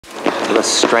Give us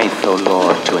strength, O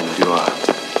Lord, to endure.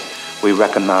 We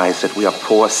recognize that we are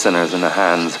poor sinners in the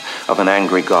hands of an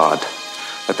angry God.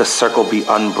 Let the circle be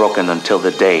unbroken until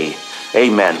the day.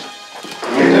 Amen.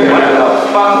 What the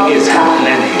fuck is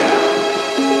happening here?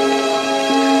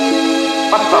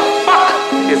 What the fuck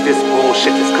is this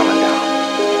bullshit that's coming down?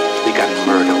 We got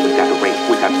murder, we got rape,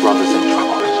 we got brothers in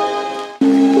trouble.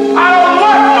 I don't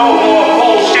want no more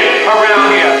bullshit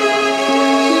around here.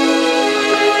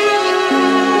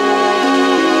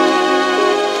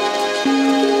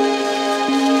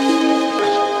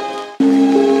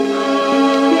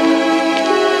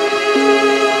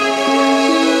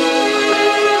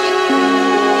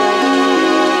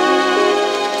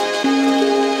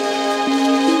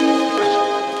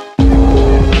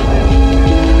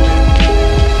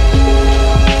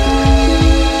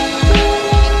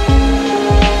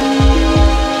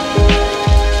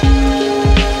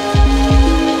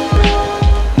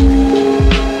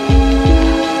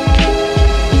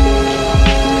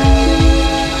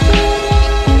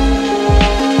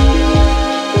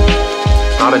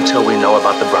 Until we know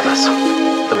about the brothers.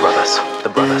 The brothers. The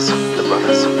brothers. The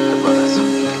brothers. The brothers.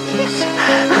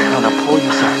 No, now pull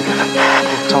yourself together.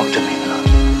 Talk to me now.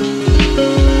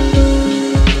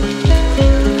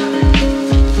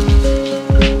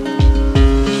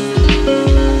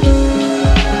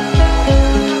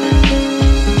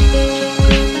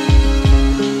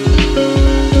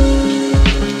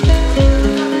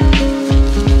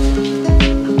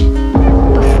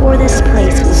 Before this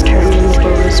place was turned into a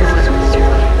resort,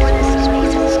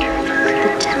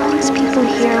 people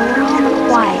here were on the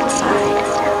quiet side.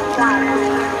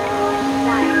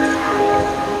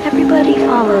 Everybody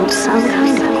followed some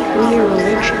kind of queer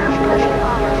religion.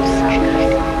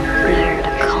 Weird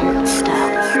occult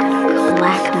stuff.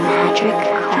 Black magic,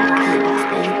 that kind of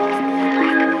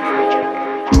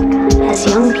thing. As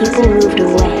young people moved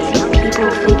away, people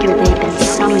figured they'd been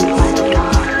summoned by the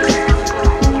gods.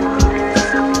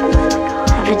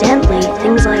 Evidently,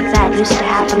 things like that used to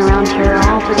happen around here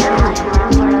all the time.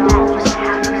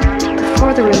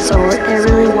 Before the resort, there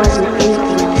really wasn't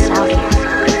anything else out here.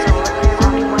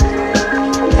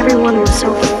 Everyone was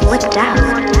so flipped out.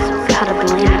 Gotta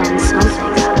blame it on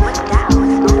something.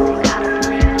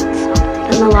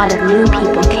 Then a lot of new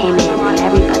people came in and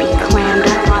everybody clammed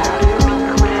up.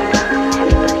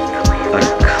 A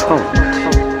cult.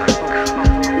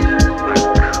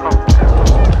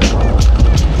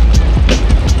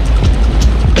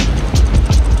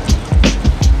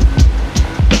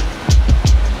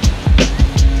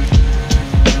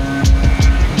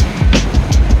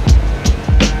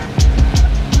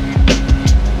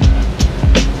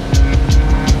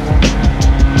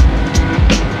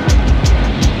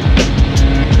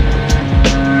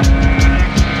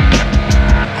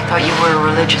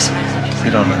 You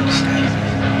don't understand.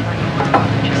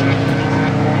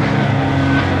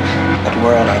 That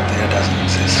world out there doesn't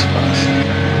exist for us.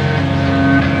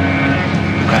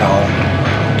 You got all of the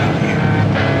world, don't you?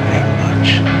 It ain't much.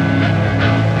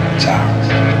 It's ours.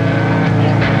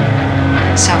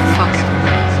 So fuck